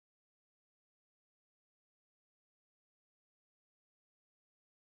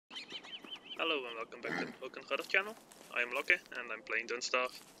Hello and welcome back to the Broken Brother channel. I am LLocke and I'm playing Don't Starve.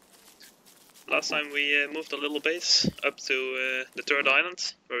 Last time we moved a little base up to the third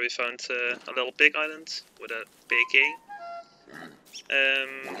island, where we found a little pig island with a big king.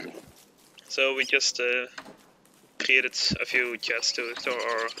 So we just created a few chests to store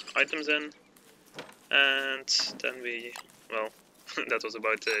our items in, and then we, well, that was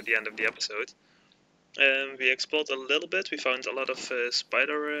about the end of the episode. We explored a little bit. We found a lot of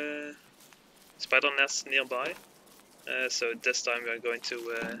spider nests nearby. So this time we are going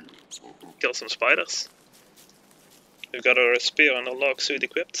to kill some spiders. We've got our spear and our LLocke suit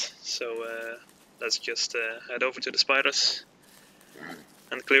equipped, so let's just head over to the spiders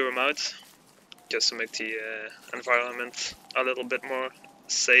and clear them out, just to make the environment a little bit more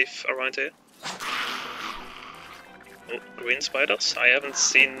safe around here. Oh, green spiders. I haven't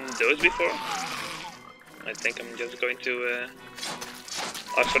seen those before. I think I'm just going to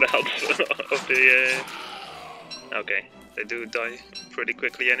ask for the help of the... Okay, they do die pretty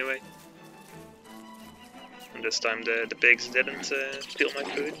quickly anyway. And this time the pigs didn't steal my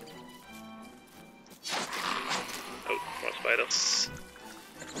food. Oh, more spiders.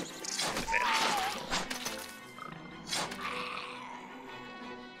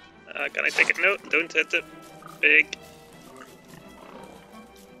 Can I take it? No, don't hit the pig.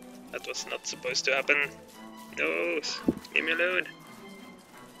 That was not supposed to happen. No, leave me alone.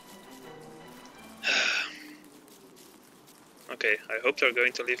 Okay, I hope they're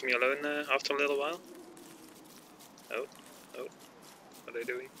going to leave me alone after a little while. Oh, what are they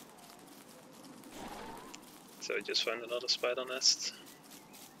doing? So I just found another spider nest.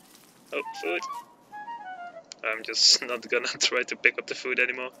 Oh, food! I'm just not gonna try to pick up the food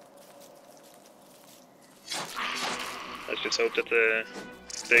anymore. Let's just hope that the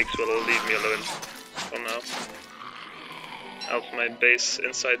pigs will leave me alone for now. Else my base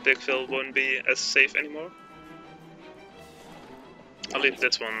inside Pigville won't be as safe anymore. At least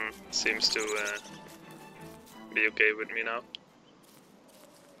this one seems to be okay with me now.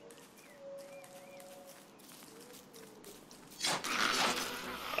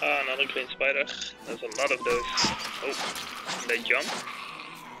 Ah, another green spider. There's a lot of those. Oh, they jump?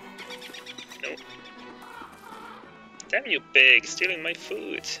 No. Damn you pig, stealing my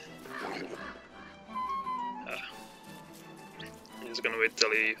food. I'm just gonna wait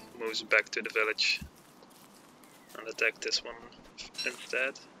till he moves back to the village and attack this one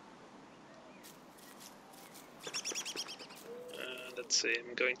instead. Let's see,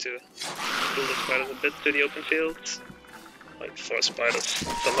 I'm going to pull the spiders a bit to the open field. Like 4 spiders,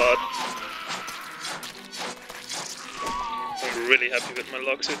 that's a lot. I'm really happy with my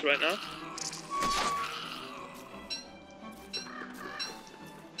LLocke suit right now.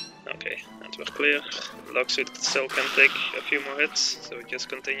 Okay, and we're clear. LLocke suit still can take a few more hits, so we just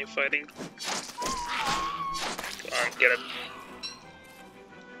continue fighting. Come on, get it.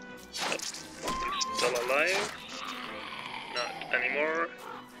 Oh, he's still alive. Not anymore.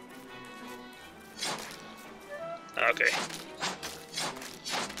 Okay.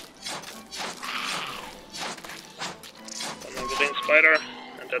 One more green spider,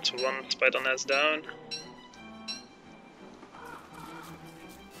 and that's one spider nest down.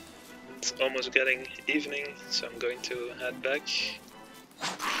 It's almost getting evening, so I'm going to head back.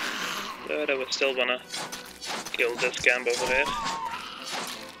 But I would still wanna kill this camp over here.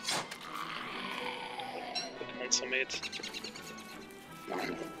 Put on some meat.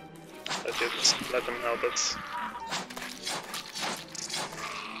 Let's just let them help us.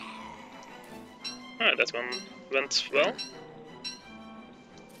 Alright, that one went well.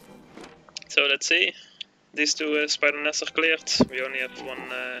 So let's see. These 2 spider nests are cleared. We only have one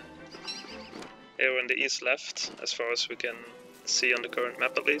here in the east left, as far as we can see on the current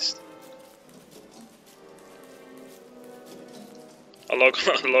map at least. Our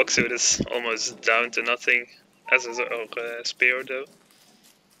LLocke suit is almost down to nothing, as is our spear though.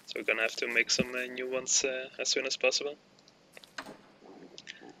 So we're gonna have to make some new ones as soon as possible.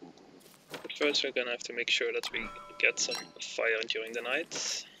 But first we're gonna have to make sure that we get some fire during the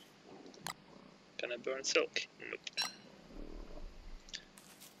night. Can I burn silk? Nope.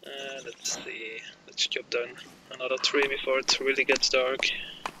 Let's see, let's chop down another tree before it really gets dark.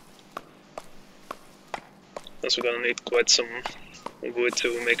 Also gonna need quite some wood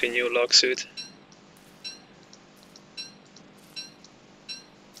to make a new LLocke suit.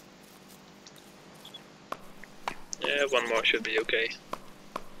 Yeah, one more should be okay.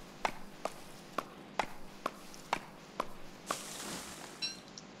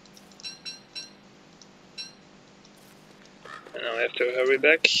 And now I have to hurry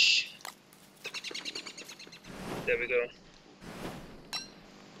back. There we go.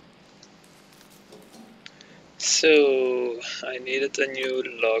 So, I needed a new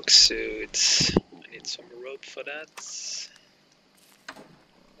log suit. I need some rope for that.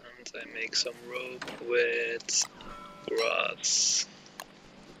 And I make some rope with grass.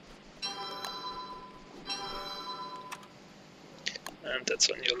 And that's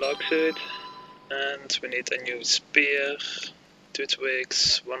a new log suit. And we need a new spear, 2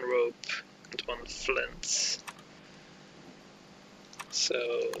 twigs, 1 rope, and 1 flint.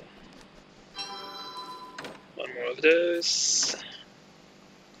 So, 1 more of those,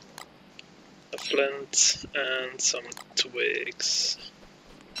 a flint, and some twigs.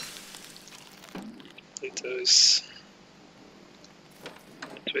 Those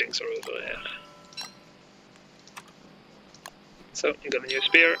twigs are over here. So, I got a new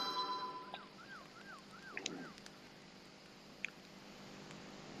spear.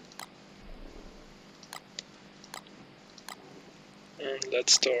 And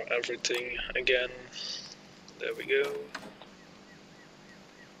let's store everything again. There we go.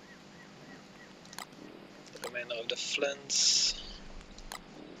 The remainder of the flints.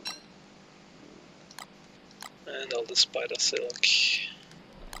 And all the spider silk.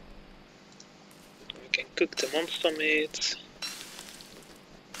 We can cook the monster meat.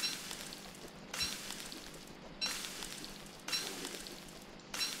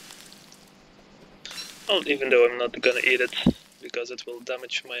 Well, even though I'm not gonna eat it, because it will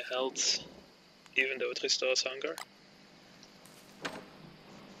damage my health, even though it restores hunger.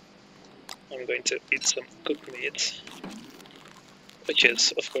 I'm going to eat some cooked meat, which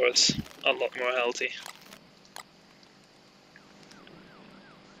is, of course, a lot more healthy.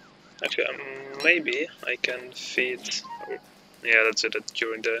 Actually, maybe I can feed. Oh, yeah, that's it.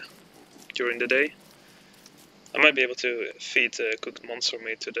 During the day, I might be able to feed cooked monster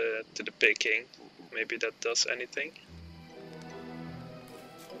meat to the pig king. Maybe that does anything.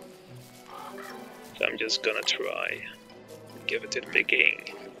 So I'm just gonna try. Give it to the pig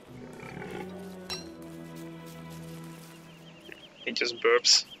king. He just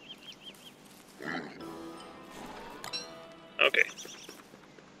burps. Okay.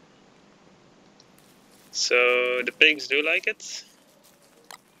 So the pigs do like it.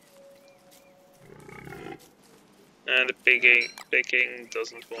 And the pig king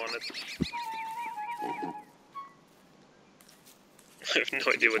doesn't want it. I have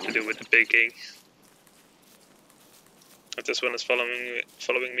no idea what to do with the pig king. But this one is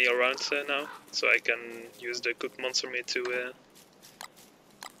following me around now, so I can use the cooked monster meat to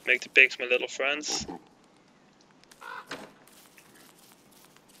make the pigs my little friends.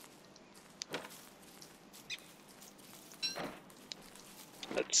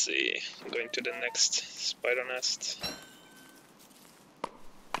 Let's see, I'm going to the next spider nest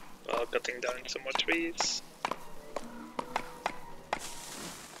while cutting down some more trees.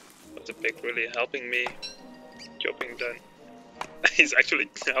 But the pig really helping me chopping down. He's actually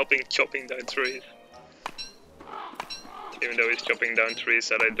helping chopping down trees. Even though he's chopping down trees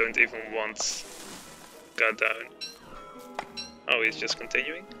that I don't even want cut down. Oh, he's just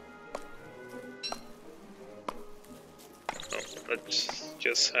continuing? Oh, let's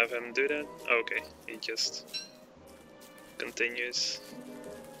just have him do that. Okay, he just continues.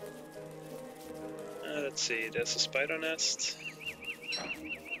 Let's see, there's a spider nest.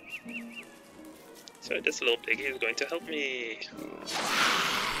 So this little piggy is going to help me.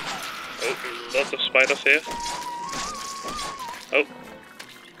 Oh, lots of spiders here. Oh,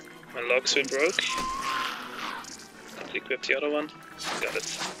 my log suit broke. Let's equip the other one. Got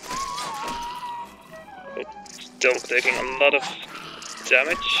it. Oh, still taking a lot of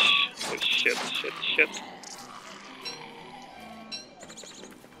damage. Oh shit, shit, shit.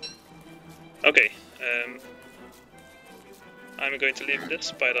 Okay, I'm going to leave this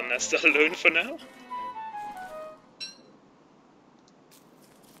spider nest alone for now.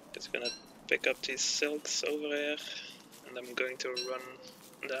 Just gonna pick up these silks over here, and I'm going to run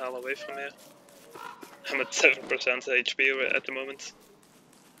the hell away from here. I'm at 7% HP at the moment.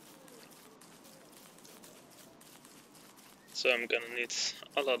 So I'm gonna need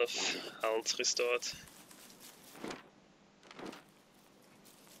a lot of health restored.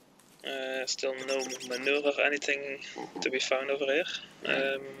 Still no manure or anything to be found over here.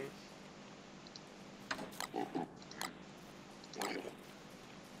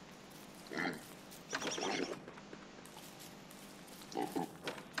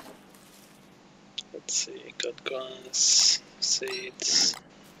 Let's see, cut grass, seeds.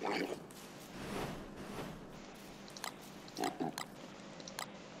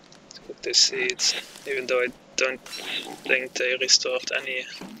 Cook the seeds, even though I don't think they restored any.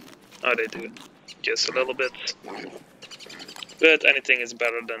 Oh, they do, just a little bit. But anything is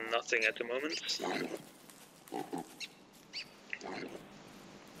better than nothing at the moment.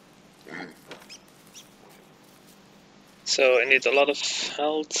 So I need a lot of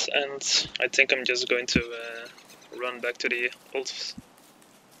health, and I think I'm just going to run back to the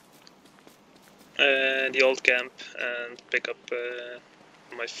old camp and pick up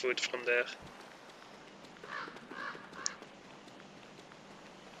my food from there.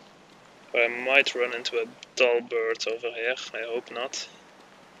 I might run into a dull bird over here, I hope not.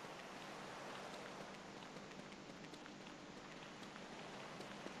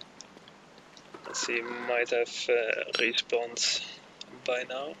 Let's see, might have respawned by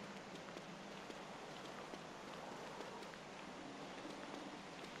now.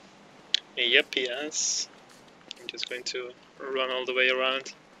 Yep, he has. I'm just going to run all the way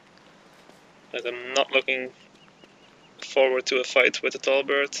around. But I'm not looking forward to a fight with a tall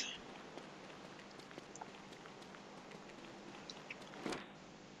bird.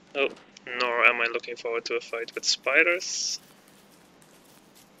 Oh, nor am I looking forward to a fight with spiders.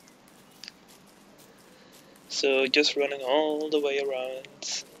 So just running all the way around.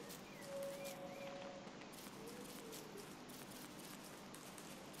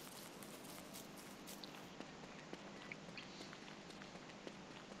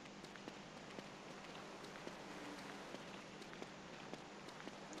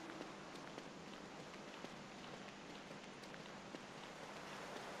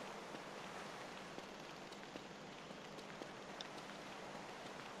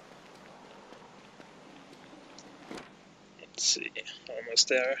 Let's see, almost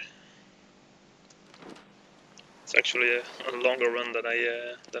there. It's actually a longer run than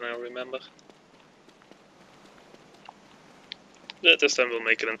I remember. But this time we'll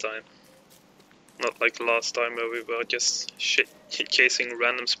make it in time. Not like the last time where we were just chasing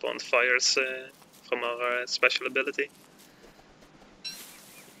random spawned fires from our special ability.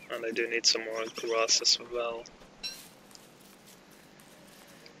 And I do need some more grass as well.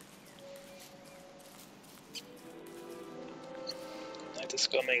 Night is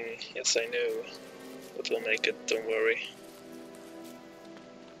coming, yes I know. But we'll make it, don't worry.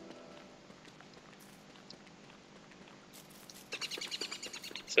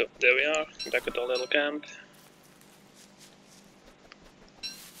 So there we are, back at our little camp.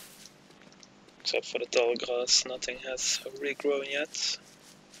 Except for the tall grass, nothing has regrown yet.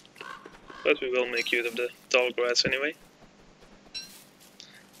 But we will make use of the tall grass anyway.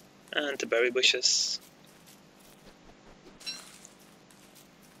 And the berry bushes.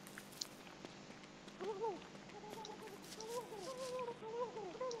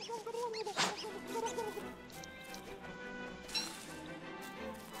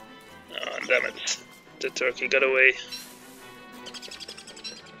 Oh, damn it. The turkey got away.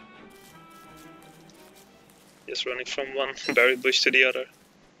 Just running from one berry bush to the other.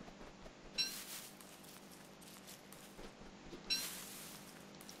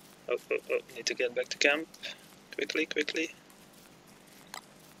 Oh, need to get back to camp. Quickly, quickly.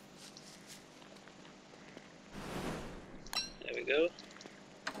 There we go.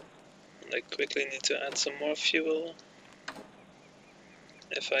 And I quickly need to add some more fuel.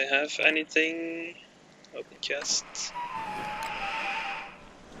 If I have anything. Open chest.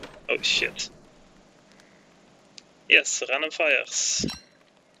 Oh shit. Yes, random fires.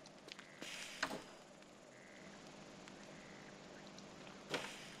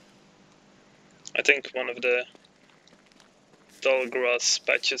 I think one of the tall grass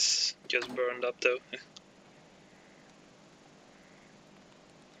patches just burned up though.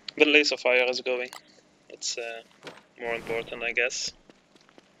 But laser fire is going. That's more important, I guess.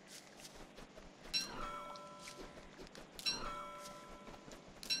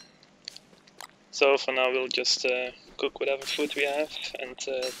 So for now we'll just cook whatever food we have and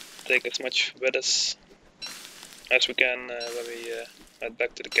take as much with us as we can when we head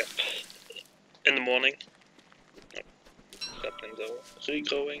back to the camp in the morning. Oh, saplings are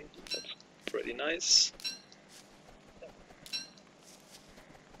regrowing, that's pretty nice.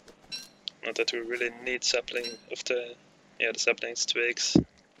 Not that we really need sapling of the saplings twigs,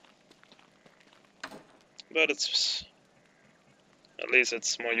 but it's at least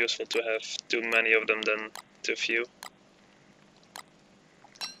it's more useful to have too many of them than too few.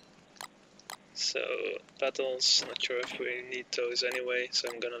 So petals, not sure if we need those anyway, so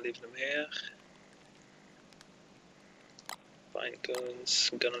I'm gonna leave them here. Pine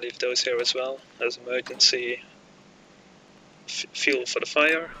cones, I'm gonna leave those here as well as emergency fuel for the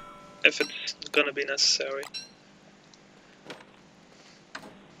fire, if it's gonna be necessary.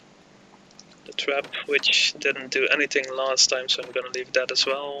 The trap, which didn't do anything last time, so I'm gonna leave that as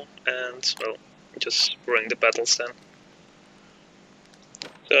well, and well, just bring the petals then.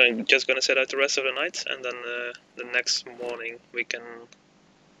 So I'm just gonna set out the rest of the night, and then the next morning we can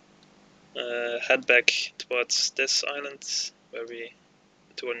head back towards this island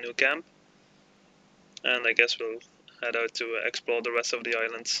to our new camp, and I guess we'll head out to explore the rest of the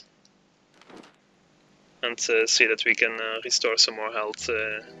islands and see that we can restore some more health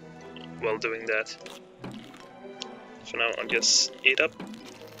while doing that. For now, I'll just eat up,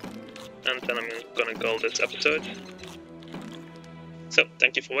 and then I'm gonna call this episode. So,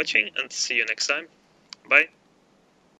 thank you for watching, and see you next time. Bye!